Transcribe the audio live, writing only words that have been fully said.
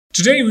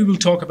Today we will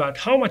talk about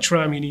how much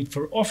RAM you need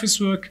for office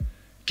work,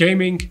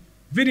 gaming,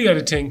 video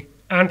editing,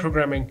 and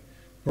programming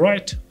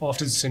right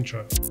after this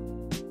intro.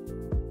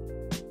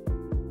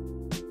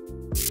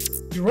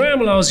 The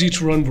RAM allows you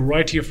to run a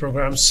variety of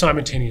programs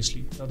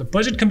simultaneously. Now, the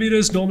budget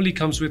computers normally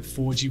comes with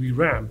 4 GB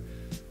RAM.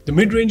 The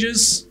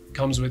mid-ranges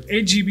comes with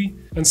 8 GB,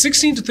 and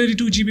 16 to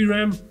 32 GB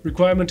RAM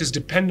requirement is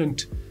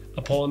dependent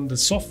upon the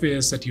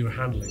softwares that you're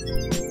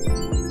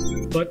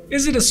handling. But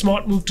is it a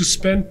smart move to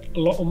spend a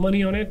lot of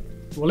money on it?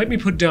 Well, let me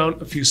put down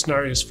a few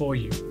scenarios for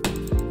you.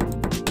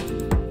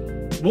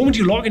 The moment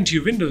you log into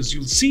your Windows,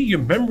 you'll see your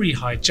memory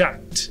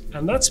hijacked,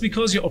 and that's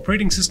because your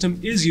operating system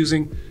is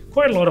using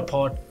quite a lot of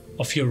part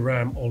of your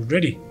RAM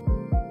already.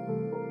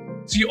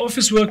 So your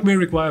office work may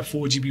require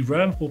 4 GB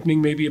RAM,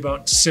 opening maybe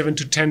about 7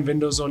 to 10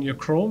 windows on your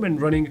Chrome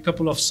and running a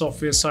couple of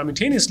software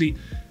simultaneously.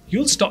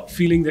 You'll start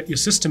feeling that your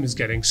system is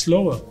getting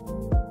slower.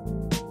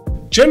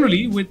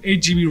 Generally, with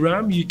 8 GB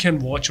RAM, you can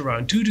watch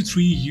around 2 to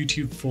 3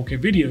 YouTube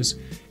 4K videos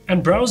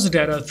and browse the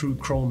data through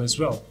Chrome as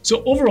well.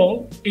 So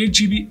overall, 8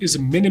 GB is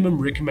a minimum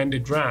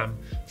recommended RAM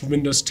for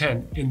Windows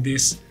 10 in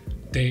this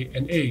day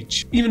and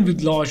age. Even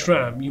with large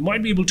RAM, you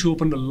might be able to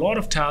open a lot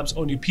of tabs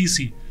on your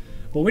PC.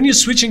 But when you're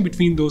switching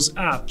between those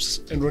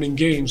apps and running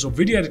games or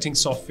video editing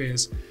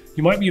softwares,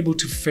 you might be able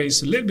to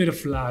face a little bit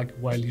of lag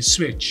while you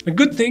switch. A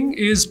good thing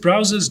is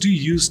browsers do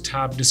use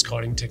tab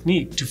discarding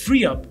technique to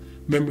free up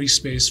memory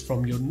space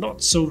from your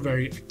not so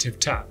very active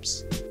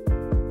tabs.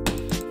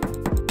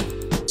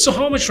 So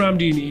how much RAM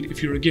do you need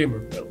if you're a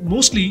gamer? Well,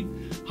 mostly,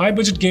 high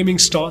budget gaming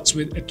starts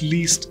with at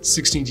least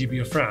 16 GB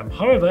of RAM.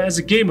 However, as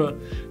a gamer,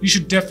 you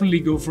should definitely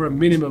go for a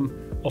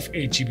minimum of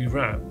 8 GB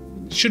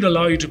RAM. It should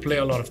allow you to play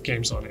a lot of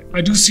games on it.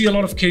 I do see a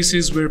lot of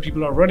cases where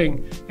people are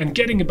running and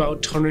getting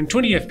about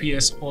 120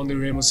 FPS on their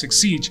Rainbow Six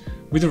Siege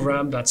with a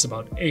RAM that's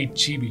about 8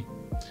 GB.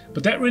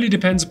 But that really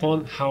depends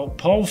upon how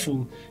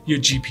powerful your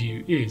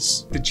GPU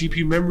is. The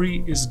GPU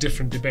memory is a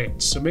different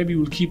debate, so maybe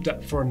we'll keep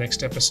that for our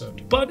next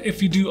episode. But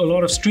if you do a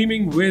lot of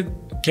streaming with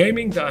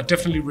gaming, then I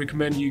definitely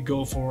recommend you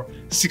go for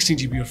 16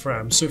 GB of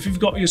RAM. So if you've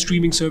got your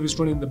streaming service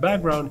running in the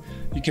background,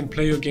 you can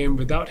play your game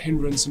without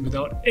hindrance and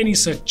without any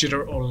such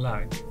jitter or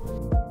lag.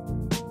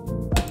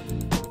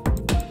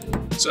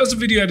 So as a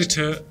video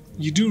editor,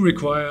 you do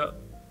require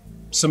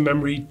some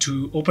memory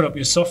to open up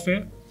your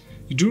software.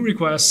 You do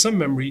require some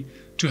memory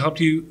to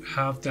help you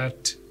have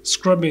that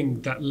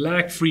scrubbing, that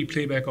lag-free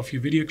playback of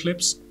your video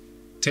clips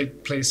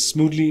take place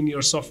smoothly in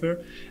your software.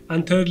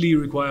 And thirdly, you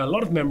require a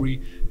lot of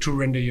memory to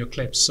render your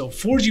clips. So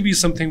 4 GB is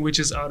something which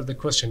is out of the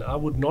question. I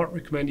would not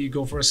recommend you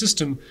go for a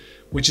system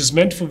which is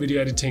meant for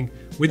video editing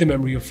with a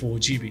memory of 4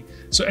 GB.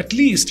 So at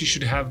least you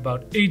should have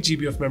about 8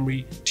 GB of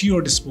memory to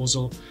your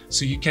disposal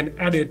so you can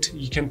edit,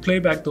 you can play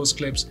back those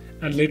clips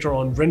and later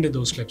on render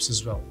those clips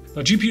as well.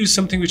 Now GPU is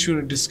something which we're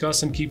going to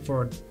discuss and keep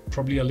for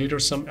probably a later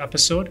some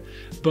episode,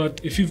 but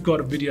if you've got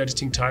a video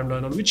editing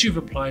timeline on which you've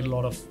applied a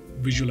lot of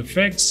visual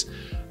effects,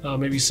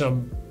 maybe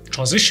some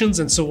transitions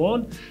and so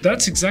on,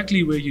 that's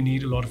exactly where you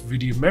need a lot of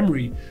video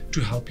memory to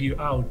help you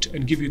out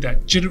and give you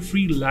that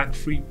jitter-free,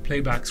 lag-free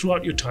playback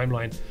throughout your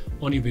timeline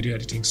on your video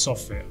editing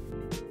software.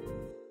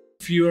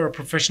 If you are a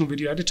professional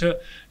video editor,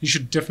 you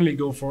should definitely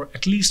go for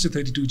at least a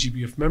 32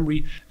 GB of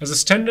memory. As a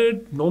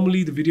standard,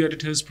 normally the video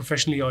editors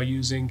professionally are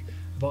using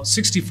about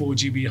 64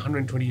 GB,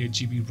 128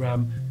 GB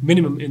RAM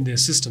minimum in their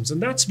systems,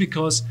 and that's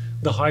because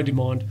the high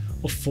demand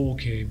of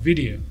 4K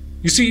video.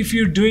 You see, if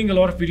you're doing a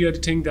lot of video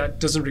editing that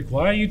doesn't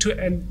require you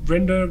to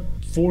render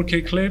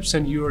 4K clips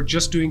and you're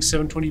just doing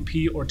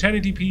 720p or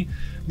 1080p,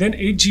 then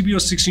 8 GB or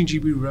 16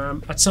 GB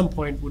RAM at some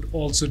point would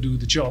also do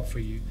the job for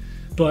you.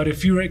 But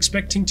if you're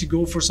expecting to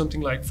go for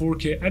something like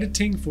 4K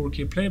editing,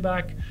 4K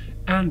playback,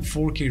 and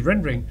 4K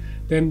rendering,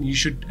 then you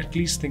should at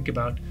least think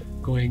about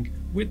going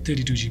with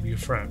 32 GB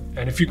of RAM.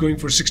 And if you're going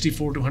for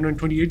 64 to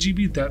 128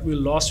 GB, that will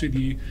last with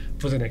you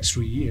for the next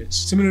 3 years.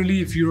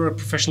 Similarly, if you're a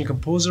professional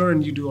composer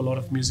and you do a lot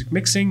of music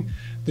mixing,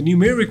 then you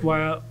may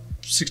require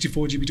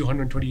 64 GB to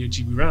 128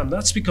 GB RAM.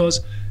 That's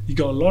because you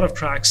got a lot of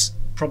tracks,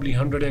 probably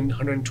 100 and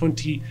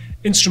 120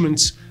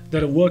 instruments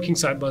that are working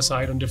side by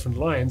side on different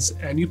lines,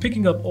 and you're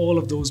picking up all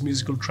of those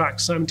musical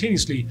tracks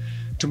simultaneously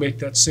to make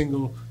that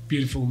single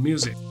beautiful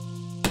music.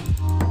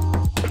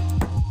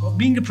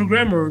 Being a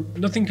programmer,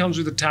 nothing comes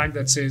with a tag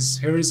that says,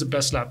 here is the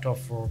best laptop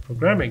for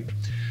programming.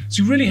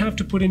 So you really have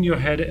to put in your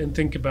head and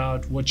think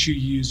about what you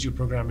use your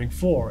programming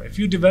for. If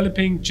you're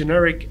developing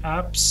generic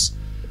apps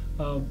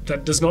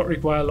that does not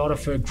require a lot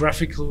of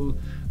graphical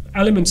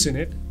elements in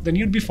it, then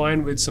you'd be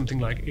fine with something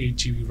like 8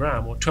 GB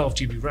RAM or 12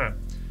 GB RAM.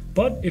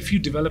 But if you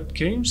develop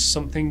games,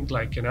 something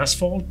like an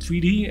Asphalt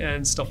 3D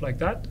and stuff like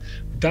that,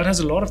 that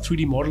has a lot of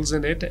 3D models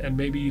in it and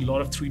maybe a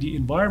lot of 3D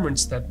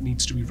environments that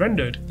needs to be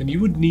rendered, then you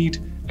would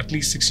need at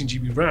least 16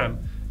 GB RAM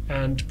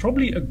and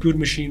probably a good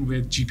machine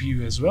with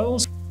GPU as well.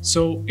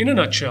 So in a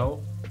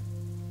nutshell,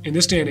 in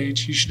this day and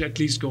age, you should at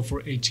least go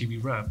for 8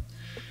 GB RAM.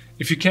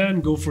 If you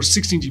can, go for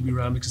 16 GB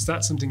RAM because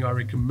that's something I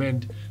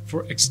recommend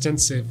for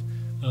extensive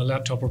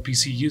laptop or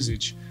PC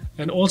usage.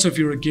 And also if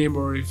you're a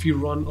gamer, if you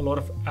run a lot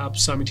of apps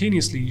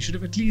simultaneously, you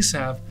should at least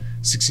have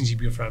 16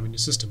 GB of RAM in your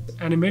system.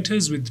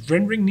 Animators with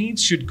rendering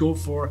needs should go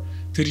for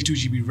 32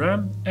 GB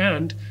RAM,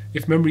 and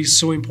if memory is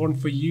so important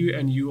for you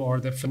and you are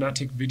the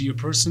fanatic video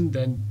person,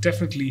 then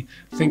definitely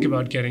think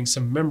about getting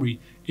some memory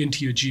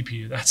into your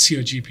GPU. That's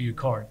your GPU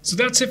card. So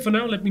that's it for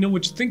now. Let me know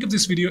what you think of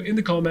this video in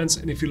the comments,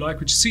 and if you like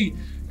what you see,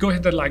 go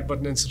hit that like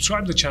button and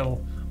subscribe to the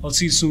channel. I'll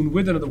see you soon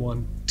with another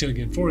one. Till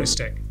again, Forest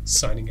Tech,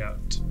 signing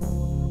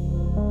out.